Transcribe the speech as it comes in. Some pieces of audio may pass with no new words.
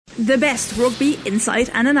The best rugby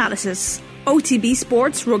insight and analysis. OTB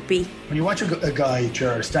Sports Rugby. When you watch a guy,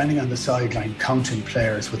 Ger, standing on the sideline counting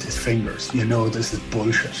players with his fingers, you know this is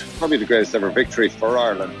bullshit. Probably the greatest ever victory for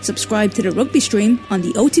Ireland. Subscribe to the Rugby Stream on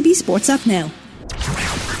the OTB Sports app now.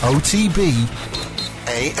 OTB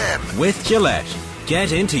AM. With Gillette.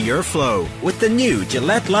 Get into your flow with the new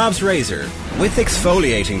Gillette Labs Razor with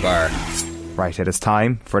exfoliating bar. Right, it is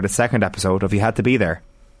time for the second episode of You Had to Be There.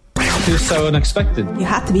 It was so unexpected. You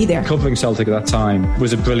had to be there. Covering Celtic at that time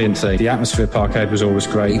was a brilliant thing. The atmosphere at Parkhead was always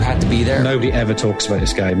great. You had to be there. Nobody ever talks about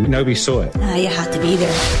this game. Nobody saw it. You had to be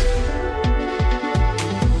there.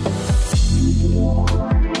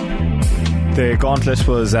 The gauntlet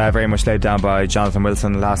was very much laid down by Jonathan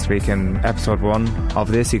Wilson last week in episode 1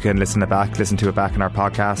 of this. You can listen to it back in our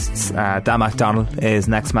podcasts. Dan MacDonald is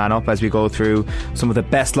next man up as we go through some of the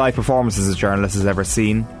best live performances a journalist has ever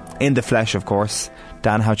seen, in the flesh of course.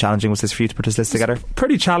 Dan, how challenging was this for you to put this together?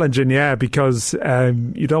 Pretty challenging, yeah, because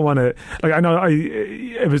you don't want to, like, I know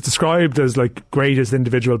it was described as like greatest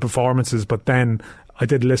individual performances, but then I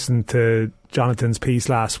did listen to Jonathan's piece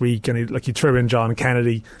last week, and he threw in John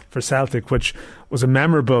Kennedy for Celtic, which was a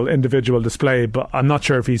memorable individual display, but I'm not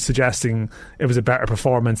sure if he's suggesting it was a better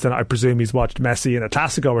performance than, I presume, he's watched Messi in a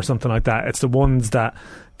Classico or something like that. It's the ones that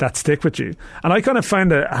stick with you, and I kind of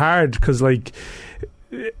find it hard because, like,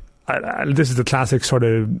 this is the classic sort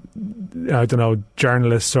of, I don't know,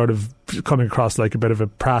 journalist sort of coming across like a bit of a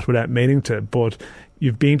prat without meaning to, but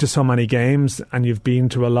you've been to so many games and you've been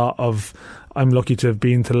to a lot of, I'm lucky to have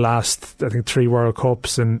been to the last, I think, 3 World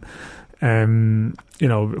Cups and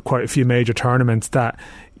quite a few major tournaments, that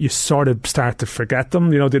you sort of start to forget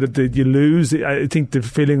them. You lose, I think, the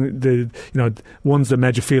feeling, ones that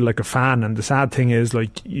made you feel like a fan. And the sad thing is,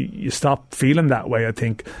 like, you stop feeling that way, I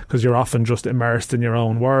think, because you're often just immersed in your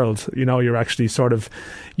own world. You're actually sort of,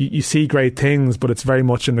 you see great things, but it's very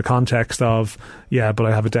much in the context of, yeah, but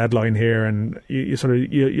I have a deadline here, and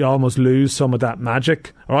you almost lose some of that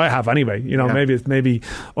magic, or I have anyway. Maybe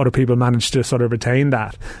other people manage to sort of retain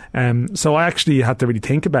that. So I actually had to really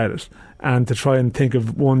think about it, and to try and think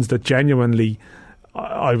of ones that genuinely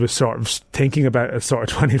I was sort of thinking about it sort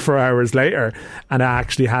of 24 hours later, and I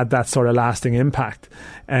actually had that sort of lasting impact,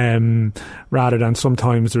 rather than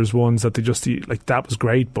sometimes there's ones that they just, like, that was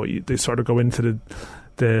great, but they sort of go into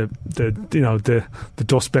the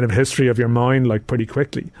dustbin of history of your mind, like, pretty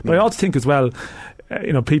quickly. But I also think as well,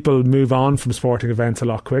 people move on from sporting events a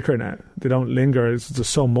lot quicker now. They don't linger. There's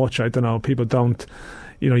so much, I don't know, people don't,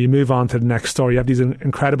 you move on to the next story. You have these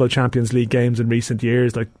incredible Champions League games in recent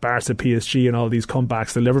years, like Barca, PSG, and all these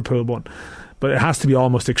comebacks, the Liverpool one. But it has to be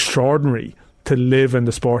almost extraordinary to live in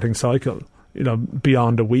the sporting cycle,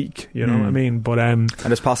 beyond a week, what I mean? But and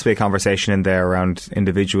there's possibly a conversation in there around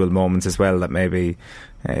individual moments as well, that maybe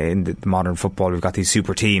in the modern football we've got these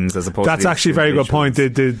super teams as opposed that's to actually a very good point.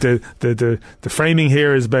 The framing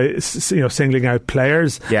here is about singling out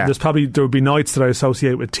players. Yeah. There would be nights that I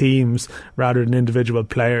associate with teams rather than individual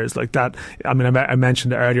players, like that. I mean, I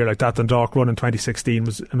mentioned it earlier, like that Dundalk run in 2016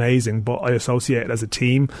 was amazing, but I associate it as a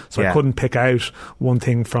team, so I couldn't pick out one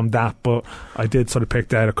thing from that, but I did sort of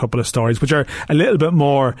pick out a couple of stories which are a little bit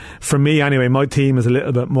more, for me anyway, my team is a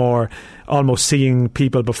little bit more almost seeing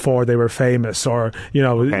people before they were famous, or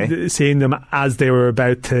seeing them as they were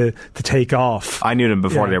about to take off. I knew them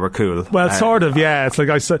before they were cool. Well, sort of, yeah. It's like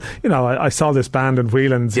I saw this band in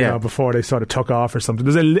Whelan's, before they sort of took off or something.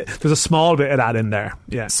 There's a small bit of that in there.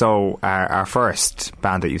 Yeah. So our first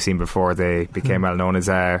band that you've seen before they became well known is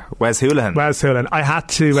Wes Hoolahan. Wes Hoolahan. I had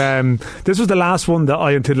to. This was the last one that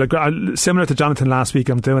I included. Like, similar to Jonathan last week,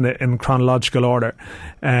 I'm doing it in chronological order.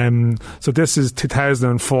 So this is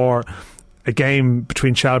 2004. A game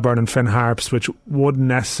between Shelbourne and Finn Harps, which wouldn't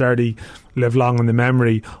necessarily live long in the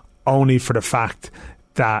memory, only for the fact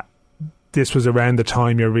that this was around the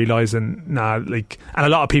time you're realising, and a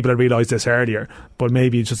lot of people have realised this earlier, but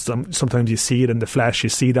maybe just sometimes you see it in the flesh, you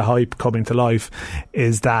see the hype coming to life,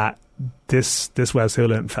 is that this Wes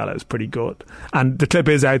Hoolahan fella is pretty good. And the clip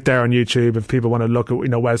is out there on YouTube if people want to look at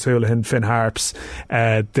Wes Hoolahan, Finn Harps.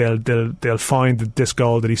 They'll find this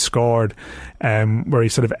goal that he scored, where he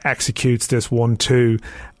sort of executes this 1-2,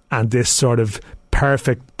 and this sort of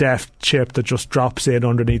perfect deft chip that just drops in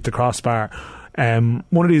underneath the crossbar. One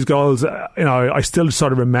of these goals, I still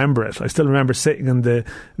sort of remember it. I still remember sitting in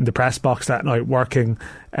the press box that night, working,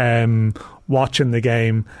 watching the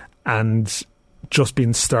game, and just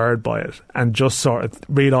being stirred by it, and just sort of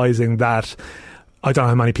realising that I don't know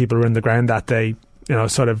how many people were in the ground that day,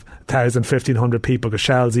 sort of 1,000, 1,500 people, because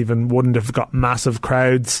Shells even wouldn't have got massive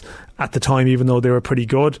crowds at the time, even though they were pretty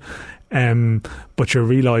good. But you're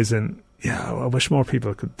realising, yeah, I wish more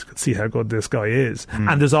people could see how good this guy is.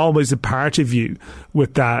 And there's always a part of you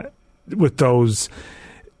with those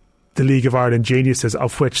the League of Ireland geniuses,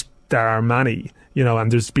 of which there are many,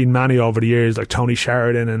 and there's been many over the years, like Tony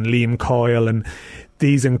Sheridan and Liam Coyle and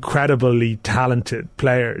these incredibly talented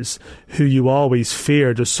players who you always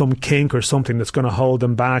fear there's some kink or something that's going to hold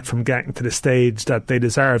them back from getting to the stage that they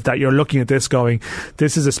deserve, that you're looking at this going,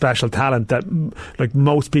 this is a special talent that, like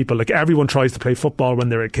most people, like everyone tries to play football when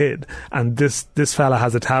they're a kid, and this fella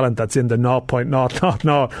has a talent that's in the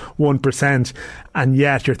 0.001%, and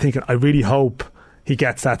yet you're thinking, I really hope he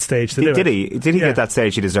gets that stage to do it. Did he get that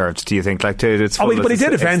stage he deserved, do you think? Like, to its but he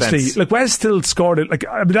did eventually. Like, Wes still scored it. Like,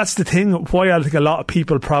 I mean, that's the thing, why I think a lot of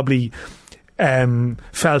people probably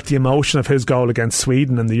felt the emotion of his goal against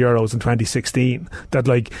Sweden in the Euros in 2016. That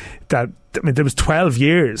there was 12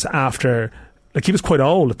 years after. Like, he was quite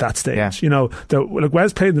old at that stage, like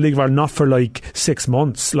Wes played in the League of Ireland not for like 6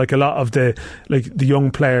 months, like a lot of the young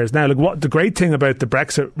players now. Like, what the great thing about the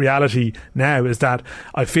Brexit reality now is that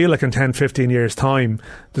I feel like in 10-15 years time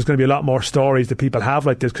there's going to be a lot more stories that people have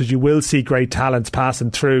like this, because you will see great talents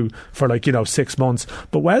passing through for 6 months.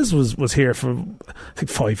 But Wes was here for I think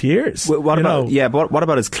 5 years. What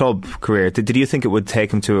about his club career? Did you think it would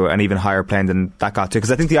take him to an even higher plane than that got to? Because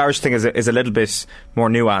I think the Irish thing is a little bit more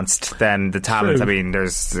nuanced than the talent. I mean,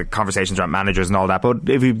 there's conversations around managers and all that, but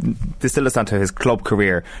if you distill this down to his club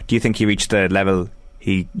career, do you think he reached the level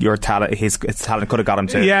his talent could have got him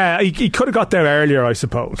to? Yeah, he could have got there earlier, I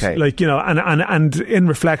suppose. Okay. And in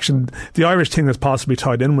reflection, the Irish thing is possibly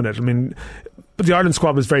tied in with it. I mean, but the Ireland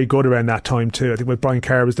squad was very good around that time too. I think with Brian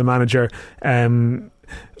Kerr was the manager,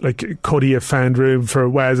 could he have found room for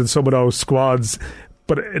Wes in some of those squads?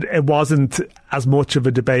 But it wasn't as much of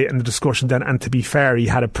a debate and a discussion then. And to be fair, he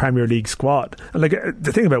had a Premier League squad. And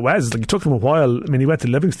the thing about Wes is, it took him a while. I mean, he went to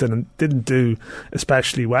Livingston and didn't do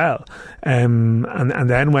especially well, and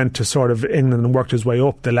then went to sort of England and worked his way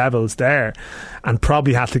up the levels there, and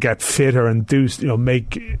probably had to get fitter and do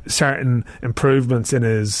make certain improvements in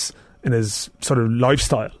his sort of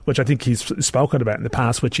lifestyle, which I think he's spoken about in the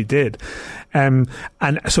past, which he did. And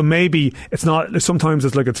so maybe it's not, sometimes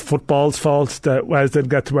it's football's fault that Wes didn't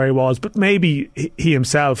get to where he was, but maybe he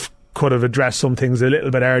himself could have addressed some things a little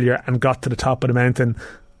bit earlier and got to the top of the mountain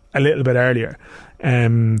a little bit earlier.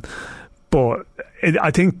 But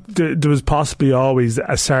I think there was possibly always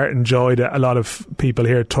a certain joy that a lot of people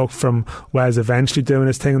here took from Wes eventually doing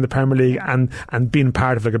his thing in the Premier League and being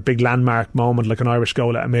part of a big landmark moment, like an Irish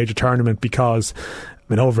goal at a major tournament, because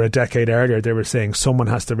I mean, over a decade earlier they were saying someone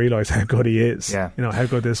has to realise how good he is, how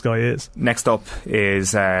good this guy is. Next up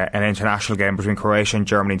is an international game between Croatia and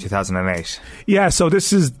Germany in 2008. Yeah, so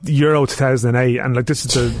this is Euro 2008, and this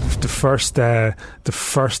is the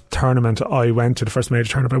first tournament I went to, the first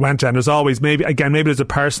major tournament I went to, and there's always maybe there's a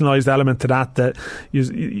personalised element to that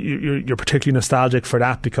you're particularly nostalgic for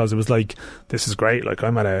that, because it was like, this is great, like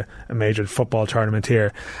I'm at a major football tournament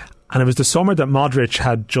here. And it was the summer that Modric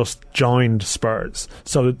had just joined Spurs.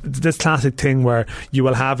 So this classic thing where you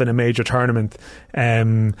will have in a major tournament,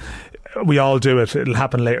 we all do it, it'll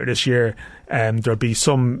happen later this year, there'll be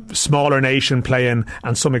some smaller nation playing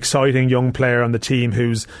and some exciting young player on the team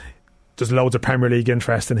there's loads of Premier League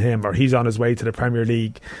interest in him, or he's on his way to the Premier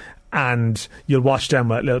League, and you'll watch them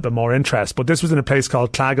with a little bit more interest. But this was in a place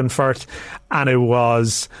called Klagenfurt, and it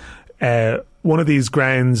was one of these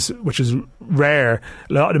grounds which is rare.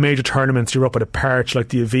 A lot of the major tournaments, you're up at a perch like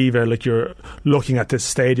the Aviva, like you're looking at this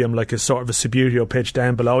stadium like a sort of a Subbuteo pitch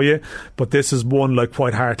down below you, but this is one like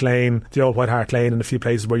White Hart Lane, the old White Hart Lane, and a few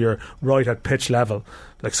places where you're right at pitch level,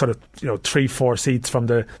 like sort of 3-4 seats from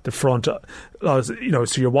the front, so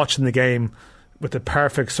you're watching the game with the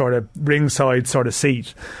perfect sort of ringside sort of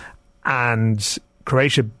seat. And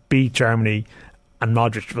Croatia beat Germany, and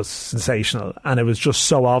Modric was sensational, and it was just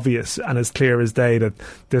so obvious and as clear as day that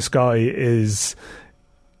this guy is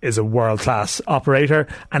a world-class operator.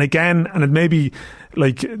 And again, and it maybe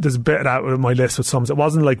there's a bit of that with my list with some, it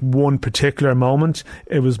wasn't like one particular moment,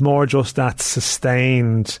 it was more just that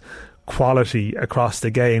sustained quality across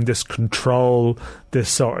the game, this control, this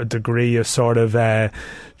sort of degree of sort of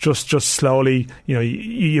just slowly,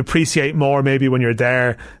 you appreciate more maybe when you're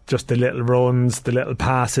there, just the little runs, the little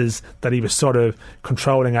passes, that he was sort of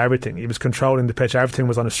controlling everything. He was controlling the pitch, everything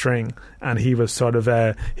was on a string, and he was sort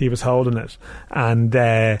of he was holding it. And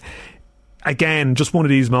again, just one of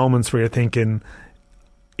these moments where you're thinking,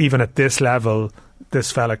 even at this level,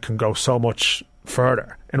 this fella can go so much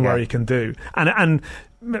further in where he can do. And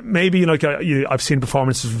maybe I've seen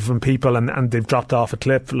performances from people and they've dropped off a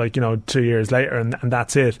cliff 2 years later and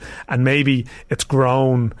that's it, and maybe it's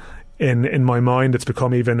grown in my mind, it's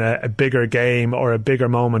become even a bigger game or a bigger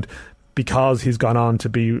moment because he's gone on to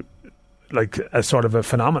be like a sort of a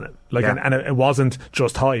phenomenon. Like, and it wasn't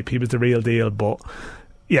just hype. He was the real deal. But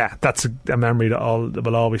yeah, that's a memory that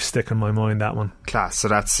will always stick in my mind, that one. Class. So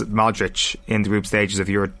that's Modric in the group stages of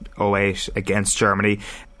Euro 08 against Germany.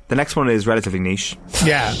 The next one is relatively niche.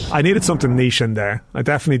 Yeah, I needed something niche in there. I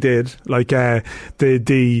definitely did. Like the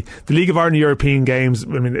League of Ireland European Games. I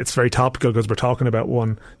mean, it's very topical because we're talking about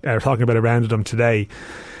a round of them today.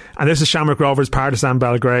 And this is Shamrock Rovers Partizan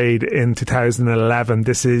Belgrade in 2011.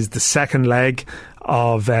 This is the second leg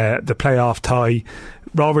of the playoff tie.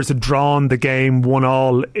 Rovers had drawn the game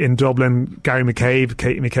 1-1 in Dublin. Gary McCabe,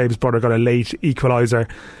 Katie McCabe's brother, got a late equaliser.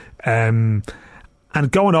 And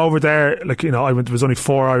going over there, like, you know, there was only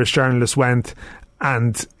 4 Irish journalists went,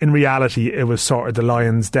 and in reality it was sort of the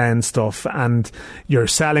Lions Den stuff, and you're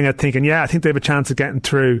selling it thinking, yeah, I think they have a chance of getting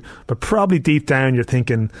through, but probably deep down you're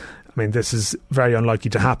thinking, I mean, this is very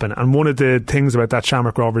unlikely to happen. And one of the things about that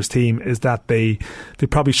Shamrock Rovers team is that they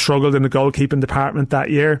probably struggled in the goalkeeping department that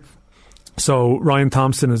year. So Ryan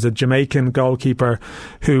Thompson is a Jamaican goalkeeper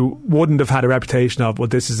who wouldn't have had a reputation of, well,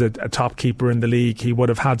 this is a top keeper in the league. He would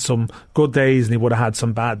have had some good days and he would have had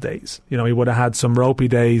some bad days. You know, he would have had some ropey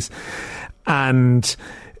days. And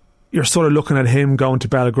you're sort of looking at him going to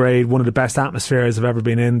Belgrade, one of the best atmospheres I've ever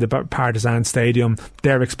been in, the Partizan Stadium.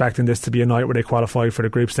 They're expecting this to be a night where they qualify for the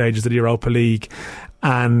group stages of the Europa League.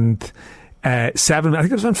 And I think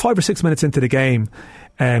it was around 5 or 6 minutes into the game,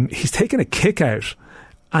 he's taken a kick out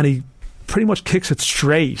and he pretty much kicks it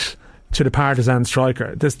straight to the Partizan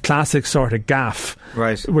striker. This classic sort of gaff,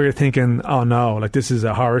 right, where you're thinking, oh no, like, this is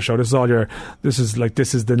a horror show. This is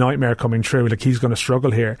the nightmare coming true. Like, he's going to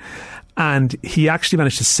struggle here. And he actually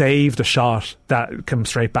managed to save the shot that came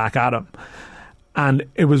straight back at him. And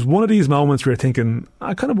it was one of these moments where you're thinking,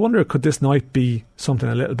 I kind of wonder, could this night be something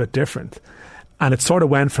a little bit different? And it sort of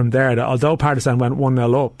went from there, that although Partizan went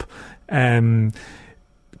 1-0 up,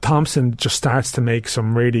 Thompson just starts to make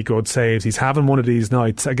some really good saves. He's having one of these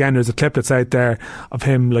nights. Again, there's a clip that's out there of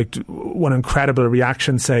him, like, one incredible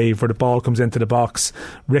reaction save where the ball comes into the box,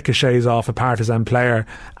 ricochets off a Partizan player,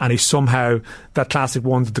 and he somehow, that classic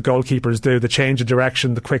one that the goalkeepers do, the change of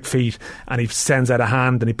direction, the quick feet, and he sends out a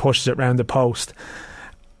hand and he pushes it round the post.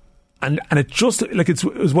 And it just, like, it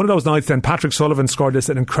was one of those nights. Then Patrick Sullivan scored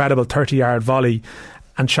an incredible 30-yard volley,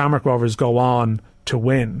 and Shamrock Rovers go on to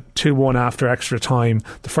win 2-1 after extra time.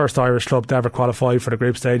 The first Irish club to ever qualify for the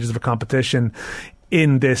group stages of a competition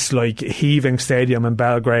in this, like, heaving stadium in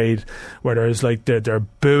Belgrade, where there's, like, they're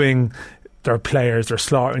booing their players, they're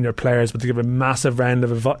slaughtering their players, but they give a massive round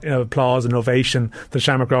of applause and ovation to the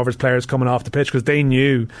Shamrock Rovers players coming off the pitch, because they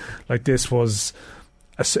knew, like, this was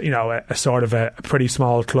a sort of a pretty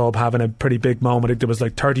small club having a pretty big moment. I think there was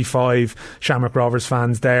like 35 Shamrock Rovers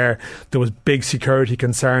fans there. There was big security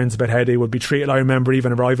concerns about how they would be treated. I remember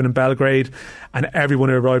even arriving in Belgrade, and everyone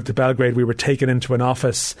who arrived at Belgrade, we were taken into an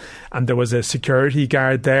office, and there was a security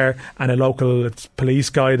guard there and a local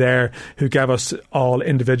police guy there who gave us all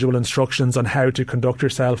individual instructions on how to conduct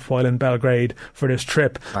yourself while in Belgrade for this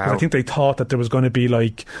trip. Wow. I think they thought that there was going to be,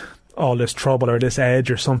 like, all this trouble or this edge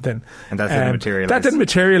or something, and that didn't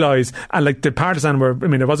materialise. And, like, the Partizan were, I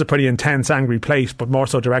mean, it was a pretty intense, angry place, but more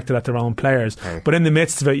so directed at their own players. But in the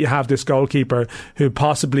midst of it, you have this goalkeeper who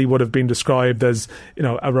possibly would have been described as, you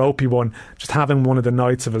know, a ropey one, just having one of the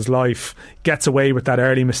nights of his life, gets away with that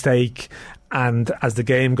early mistake, and as the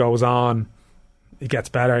game goes on, he gets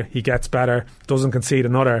better, doesn't concede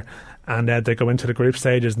another, and they go into the group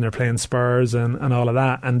stages and they're playing Spurs and all of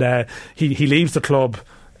that, and he leaves the club.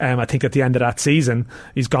 I think at the end of that season,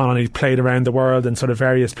 he's gone and he's played around the world in sort of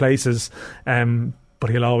various places, but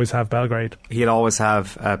he'll always have Belgrade. He'll always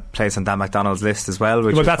have a place on Dan McDonald's list as well.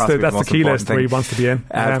 Well, that's the key list where he wants to be in.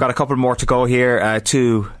 I've got a couple more to go here.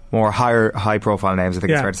 2 more high profile names, I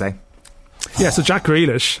think it's fair to say. Yeah, so Jack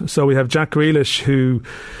Grealish. So we have Jack Grealish, who,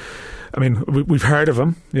 I mean, we've heard of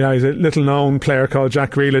him. Yeah, he's a little known player called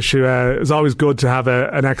Jack Grealish, who is always good to have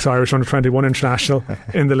an ex-Irish under-21 international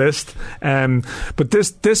in the list. But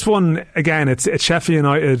this one, again, it's Sheffield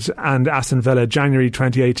United and Aston Villa, January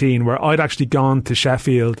 2018, where I'd actually gone to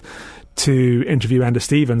Sheffield to interview Enda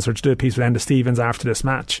Stevens, or to do a piece with Enda Stevens after this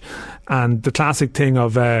match. And the classic thing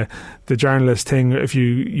of the journalist thing, if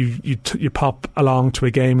you pop along to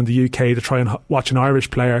a game in the UK to try and watch an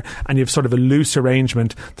Irish player, and you have sort of a loose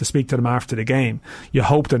arrangement to speak to them after the game, you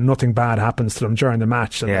hope that nothing bad happens to them during the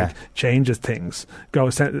match that like, changes things. I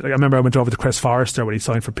remember I went over to Chris Forrester when he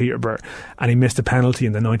signed for Peterborough, and he missed a penalty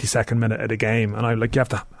in the 92nd minute of the game, and you have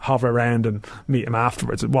to hover around and meet him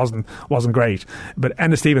afterwards. It wasn't great, but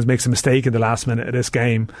Enda Stevens makes a mistake in the last minute of this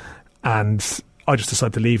game, and I just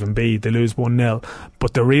decided to leave him be. They lose 1-0.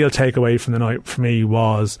 But the real takeaway from the night for me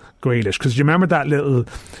was Grealish, because you remember that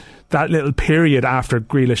little period after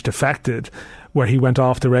Grealish defected where he went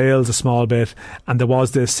off the rails a small bit, and there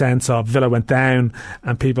was this sense of Villa went down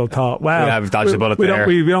and people thought, well, we've dodged a bullet there.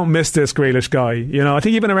 We don't miss this Grealish guy. You know, I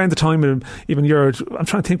think even around the time of even Euro, I'm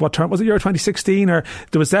trying to think what term was it, Euro 2016, or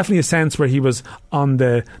there was definitely a sense where he was on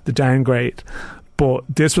the downgrade. But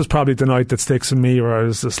this was probably the night that sticks in me, where I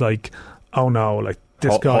was just like, oh no, like,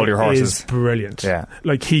 this guy is brilliant. Yeah.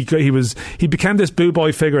 Like he became this boo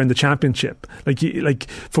boy figure in the Championship. Like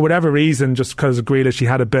for whatever reason, just because of Grealish, he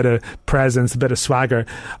had a bit of presence, a bit of swagger.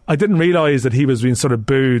 I didn't realise that he was being sort of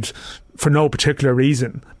booed for no particular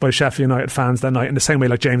reason by Sheffield United fans that night, in the same way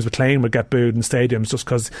like James McLean would get booed in stadiums just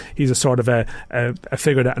because he's a sort of a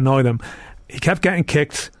figure that annoyed him. He kept getting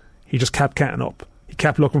kicked. He just kept getting up. He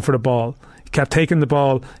kept looking for the ball. Kept taking the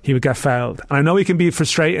ball, he would get fouled. And I know he can be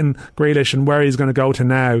frustrating, Grealish, and where he's going to go to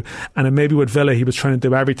now. And then maybe with Villa, he was trying to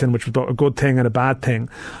do everything, which was both a good thing and a bad thing.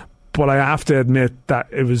 But I have to admit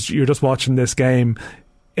that you're just watching this game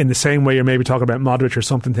in the same way you're maybe talking about Modric or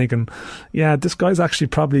something, thinking, yeah, this guy's actually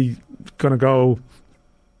probably going to go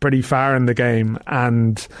pretty far in the game.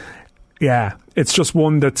 And yeah, it's just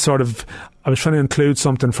one that sort of, I was trying to include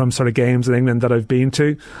something from sort of games in England that I've been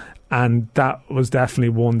to. And that was definitely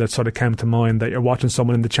one that sort of came to mind, that you're watching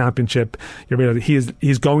someone in the Championship, you realise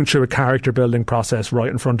he's going through a character building process right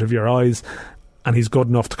in front of your eyes, and he's good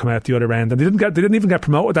enough to come out the other end. And they didn't even get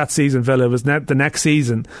promoted that season, Villa. It was the next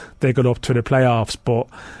season they got up to the playoffs, but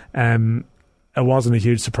it wasn't a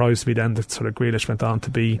huge surprise to me then that sort of Grealish went on to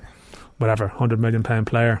be whatever, £100 million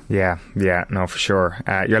player. Yeah, no, for sure.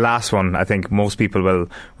 Your last one, I think most people will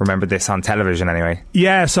remember this on television anyway.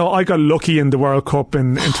 Yeah, so I got lucky in the World Cup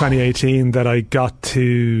in 2018 that I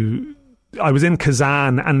was in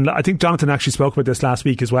Kazan, and I think Jonathan actually spoke about this last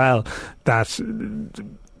week as well, that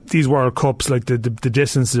these World Cups, like the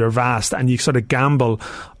distances are vast, and you sort of gamble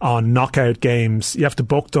on knockout games. You have to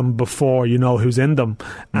book them before you know who's in them,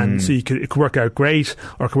 and so it could work out great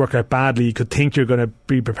or it could work out badly. You could think you're going to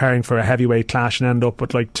be preparing for a heavyweight clash and end up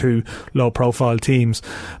with like two low profile teams,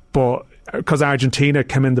 but because Argentina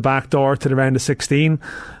came in the back door to the round of 16,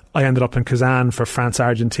 I ended up in Kazan for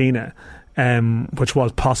France-Argentina, which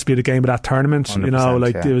was possibly the game of that tournament. You know,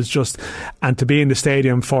 like it was just, and to be in the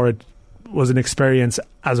stadium for it was an experience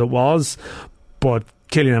as it was. But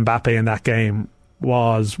Kylian Mbappe in that game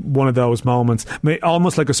was one of those moments,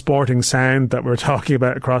 almost like a sporting sound that we were talking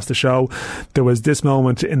about across the show. There was this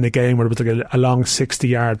moment in the game where it was like a long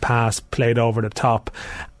 60-yard pass played over the top,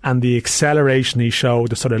 and the acceleration he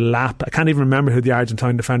showed, the sort of lap, I can't even remember who the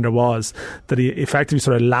Argentine defender was, that he effectively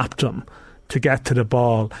sort of lapped him to get to the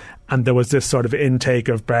ball, and there was this sort of intake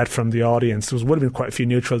of breath from the audience. There would have been quite a few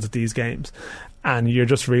neutrals at these games, and you're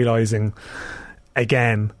just realising,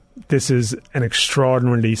 again, this is an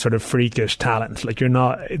extraordinarily sort of freakish talent. Like,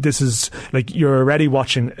 you're already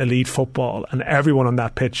watching elite football, and everyone on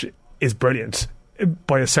that pitch is brilliant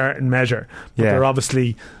by a certain measure. But there are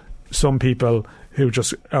obviously some people who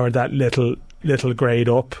just are that little grade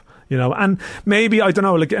up, you know. And maybe, I don't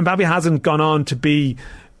know, like Mbappe hasn't gone on to be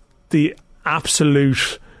the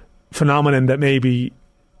absolute phenomenon that maybe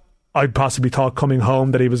I possibly thought coming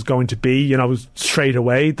home that he was going to be, you know, straight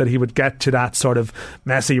away, that he would get to that sort of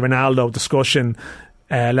Messi, Ronaldo discussion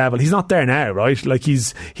level. He's not there now, right? Like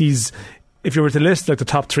he's if you were to list like the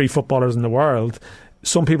top 3 footballers in the world,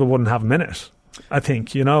 some people wouldn't have him in it, I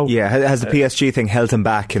think, you know. Yeah, has the PSG thing held him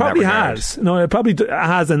back in that regard? Probably has. No, it probably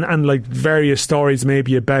has, and like various stories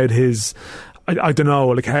maybe about his, I don't know,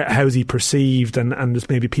 like how's he perceived, and there's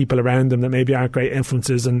maybe people around him that maybe aren't great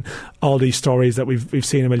influences, and all these stories that we've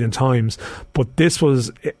seen a million times. But this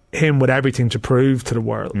was him with everything to prove to the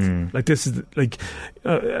world. Like this is like,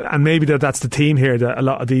 and maybe that's the team here, that a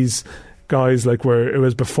lot of these guys, like, where it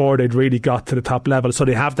was before they'd really got to the top level, so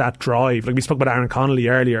they have that drive. Like we spoke about Aaron Connolly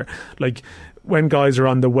earlier, like when guys are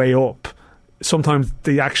on the way up, sometimes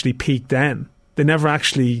they actually peak then. They never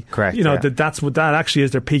actually, correct, you know, yeah. that actually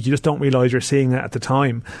is their peak. You just don't realise you're seeing it at the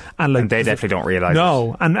time, and like, and they definitely don't realise.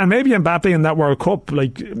 No, and maybe Mbappe in that World Cup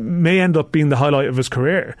like may end up being the highlight of his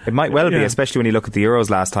career. It might well be, especially when you look at the Euros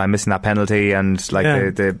last time, missing that penalty, and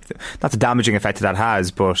like the not the damaging effect that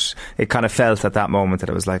has, but it kind of felt at that moment that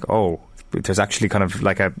it was like, oh, there's actually kind of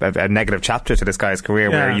like a negative chapter to this guy's career,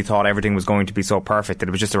 where you thought everything was going to be so perfect that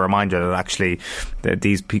it was just a reminder that actually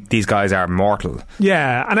these guys are mortal.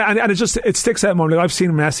 Yeah, and it sticks out more. Like I've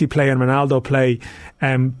seen Messi play and Ronaldo play,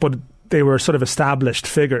 but they were sort of established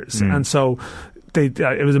figures, and so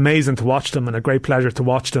it was amazing to watch them and a great pleasure to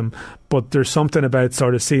watch them. but there's something about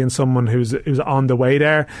sort of seeing someone who's on the way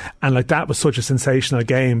there, and like that was such a sensational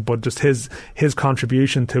game, but just his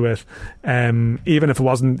contribution to it, even if it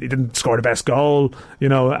wasn't, he didn't score the best goal, you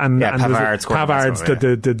know, and Pavard's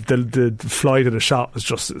the flight of the shot was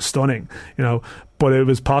just stunning, you know. But it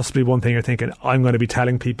was possibly one thing you're thinking, I'm going to be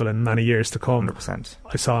telling people in many years to come. 100%.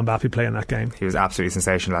 I saw Mbappe play in that game. He was absolutely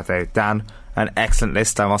sensational that day. Dan, an excellent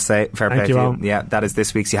list, I must say. Fair play to you. Yeah, that is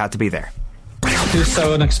this week's You Had to Be There. It was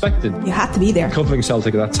so unexpected. You had to be there. Covering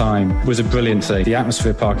Celtic at that time was a brilliant thing. The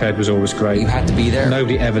atmosphere at Parkhead was always great. You had to be there.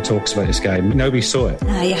 Nobody ever talks about this game. Nobody saw it.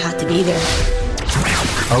 You had to be there.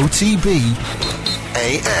 OTB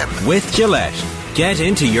AM. With Gillette. Get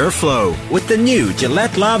into your flow with the new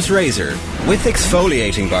Gillette Labs Razor with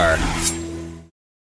exfoliating bar.